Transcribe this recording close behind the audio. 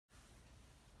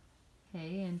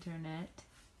Hey, Internet.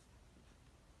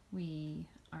 We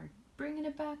are bringing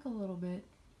it back a little bit.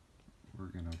 We're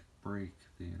gonna break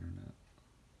the internet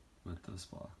with this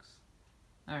box.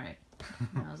 Alright,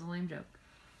 that was a lame joke.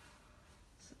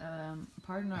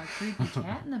 Pardon our creepy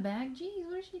cat in the back. Jeez,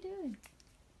 what is she doing?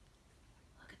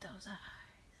 Look at those eyes.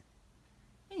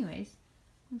 Anyways,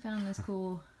 we found this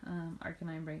cool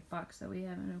Arcanine Break Box that we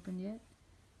haven't opened yet.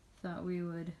 Thought we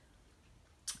would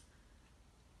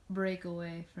break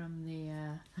away from the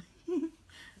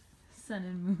Sun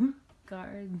and Moon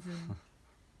cards and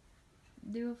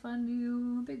do a fun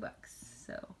new big box.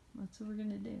 So that's what we're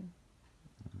gonna do.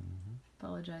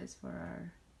 Apologize for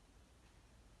our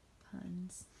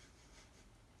puns.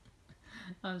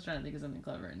 I was trying to think of something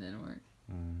clever and it didn't work.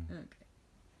 Okay.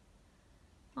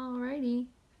 Alrighty.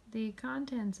 The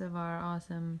contents of our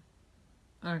awesome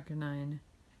Arcanine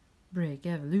Break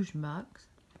Evolution box.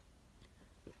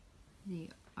 The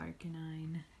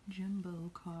Arcanine Jumbo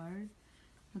card.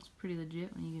 Looks pretty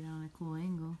legit when you get it on a cool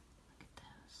angle. Look at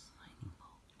those lightning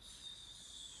bolts.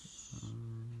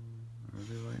 Are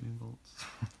they lightning bolts?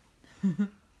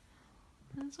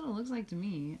 That's what it looks like to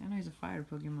me. I know he's a fire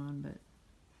Pokemon, but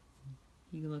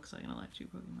he looks like an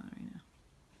electric Pokemon right now.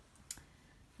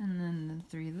 And then the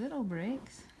three little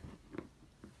breaks.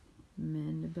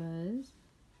 Mandibuzz.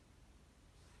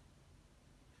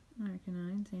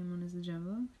 Arcanine, same one as the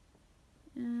Jumbo.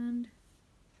 And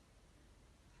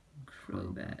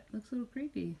Crobat. Looks a little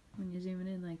creepy when you're zooming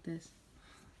in like this.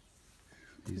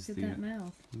 Look at that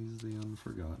mouth. He's the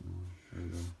unforgotten one, or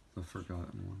the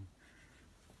forgotten one.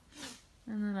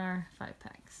 And then our 5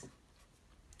 packs.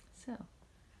 So,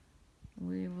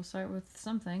 we will start with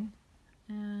something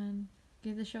and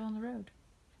get the show on the road.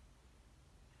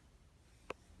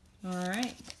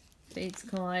 Alright, Fates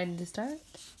Collide to start.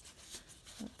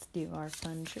 Let's do our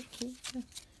fun trick here.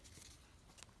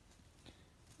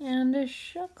 And a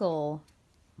Shuckle.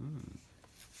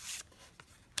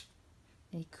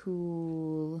 A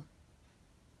cool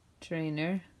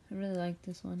trainer. I really like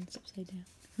this one. It's upside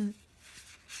down.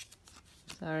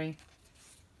 Sorry.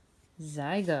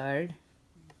 Zygarde.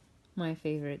 My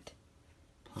favorite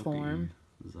Puppy form.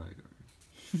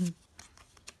 Zygarde.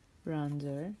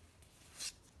 Bronzer.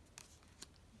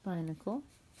 Binacle.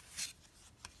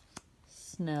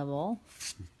 Snubble.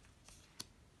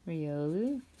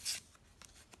 Riolu.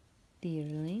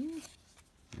 Deerling.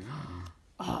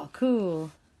 Oh,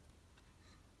 cool.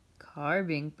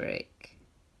 Carbink Break.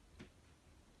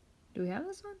 Do we have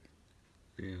this one?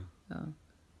 Yeah. Oh.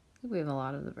 I think we have a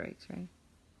lot of the breaks, right?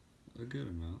 A good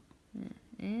amount. Yeah.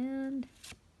 And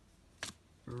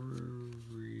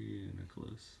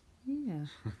Nicholas. yeah.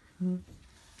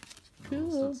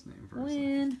 Cool. Its name for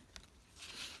Win.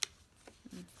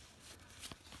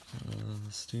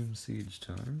 Steam Siege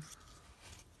time.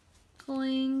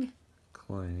 Cling.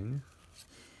 Clang.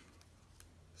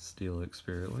 Steelix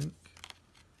Spirit Link.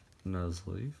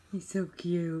 Nuzleaf. He's so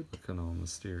cute. Looking all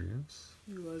mysterious.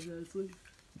 He was Nuzleaf.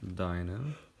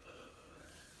 Dino.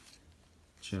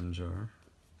 Chimjar.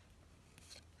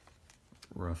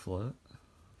 Rufflet.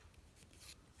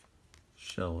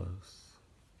 Shellos.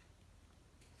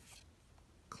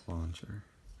 Clauncher.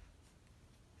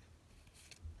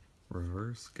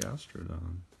 Reverse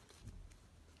Gastrodon.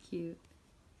 Cute.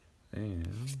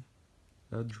 And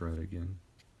a Dredigan.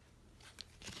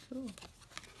 Cool.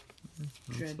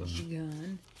 That's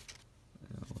Dreadgun.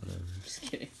 yeah, whatever. Just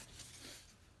kidding.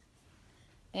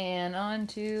 And on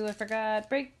to, I forgot,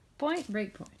 Breakpoint.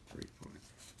 Breakpoint.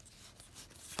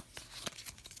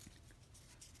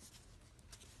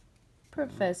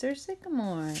 Professor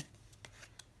Sycamore.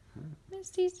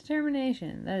 Misty's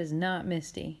Determination. That is not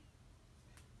Misty.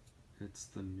 It's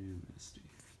the new Misty.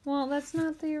 Well, that's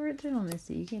not the original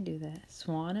Misty. You can't do that.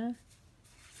 Swanna.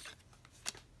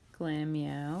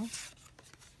 Glammeow.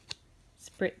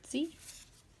 Spritzy.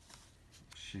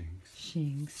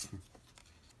 Shinx.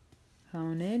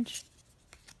 Honage.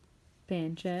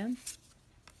 Pancham.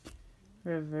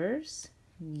 Reverse.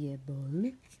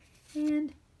 Yibble.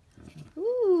 And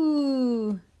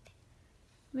ooh!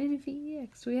 Manaphy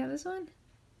EX. Do we have this one?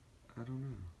 I don't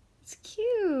know. It's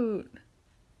cute!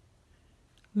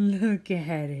 Look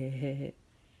at it.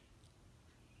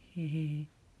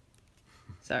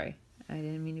 Sorry, I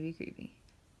didn't mean to be creepy.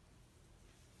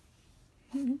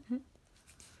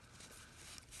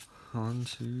 On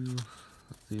to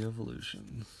the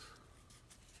evolutions.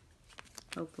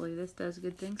 Hopefully this does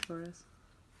good things for us.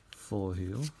 Full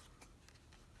Heal.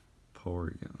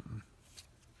 Porygon.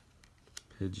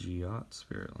 Pidgeot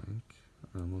Spirit Link.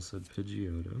 I almost said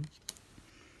Pidgeotto.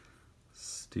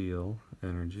 Steel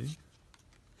Energy.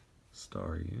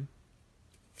 Staryu.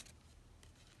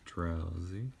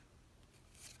 Drowsy.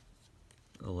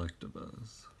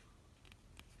 Electabuzz.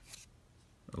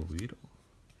 A Weedle.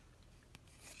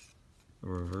 A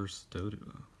reverse Dodo.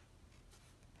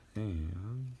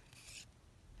 And...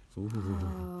 Ooh.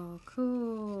 Oh,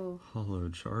 cool. Hollow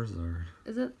Charizard.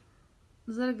 Is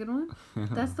that a good one?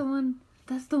 That's the one.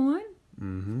 That's the one?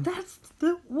 Mm-hmm. That's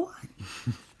the one.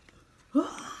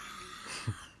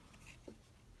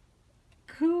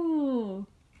 Cool.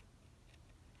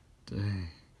 Dang.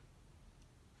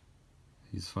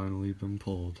 He's finally been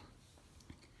pulled.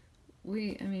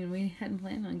 We hadn't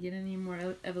planned on getting any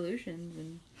more evolutions,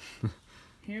 and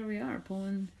here we are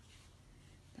pulling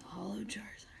the Hollow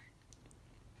Charizard.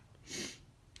 It's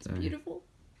Dang. beautiful.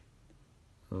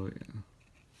 Oh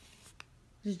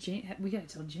yeah. We gotta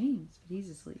tell James, but he's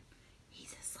asleep.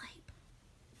 He's asleep.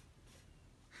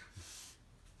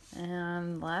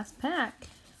 And last pack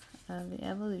of the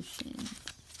evolutions.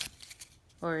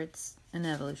 Or it's an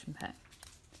evolution pack.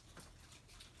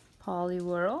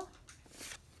 Poliwhirl.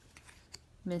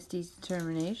 Misty's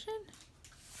Determination.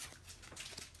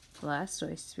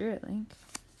 Blastoise Spirit Link.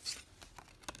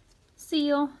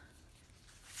 Seal.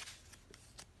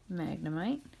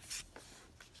 Magnemite.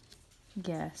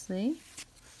 Ghastly.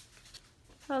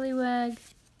 Poliwag.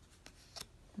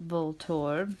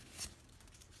 Voltorb.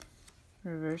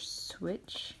 Reverse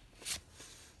Switch.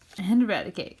 And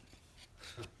Eradicate.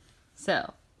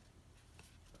 So,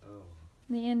 Oh.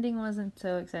 the ending wasn't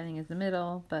so exciting as the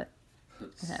middle, but it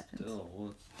happens. Still,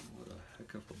 what a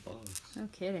heck of a box. No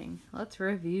kidding. Let's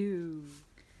review.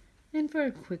 And for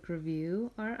a quick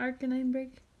review, our Arcanine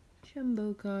Break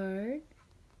Jumbo card.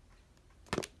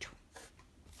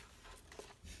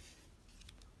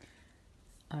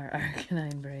 Our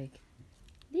Arcanine Break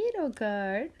Little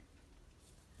card.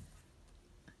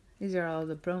 These are all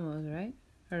the promos, right?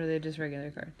 Or are they just regular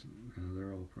cards? Yeah,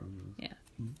 they're all promos. Yeah.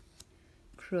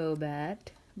 Crobat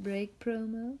Break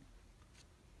promo.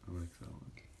 I like that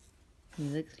one. He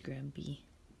looks grumpy.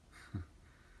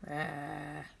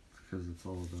 Ah, Because it's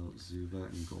all about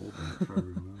Zubat and Golbat for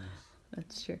everyone else.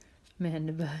 that's true.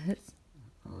 Mandibuzz.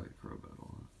 I like Crobat a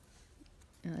lot.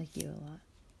 I like you a lot.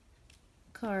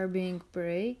 Carbink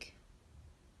Break.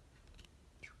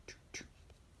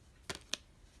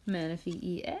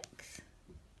 Manaphy EX.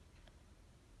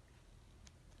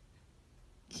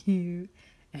 Cute.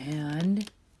 And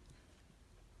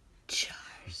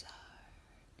Charizard.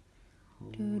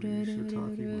 Holy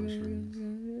shiitake mushrooms.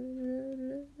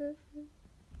 Okay.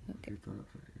 Look at that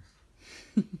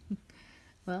face.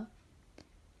 Well,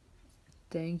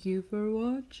 thank you for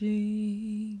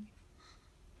watching.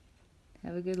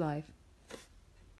 Have a good life.